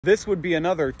This would be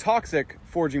another toxic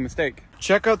foraging mistake.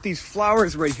 Check out these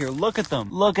flowers right here. Look at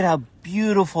them. Look at how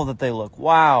beautiful that they look.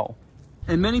 Wow.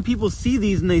 And many people see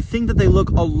these and they think that they look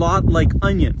a lot like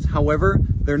onions. However,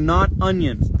 they're not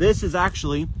onions. This is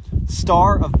actually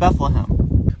Star of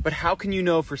Bethlehem. But how can you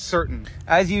know for certain?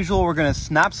 As usual, we're gonna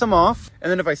snap some off, and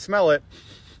then if I smell it,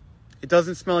 it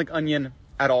doesn't smell like onion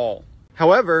at all.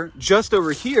 However, just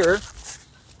over here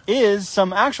is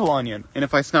some actual onion. And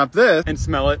if I snap this and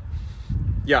smell it,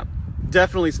 yeah,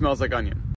 definitely smells like onion.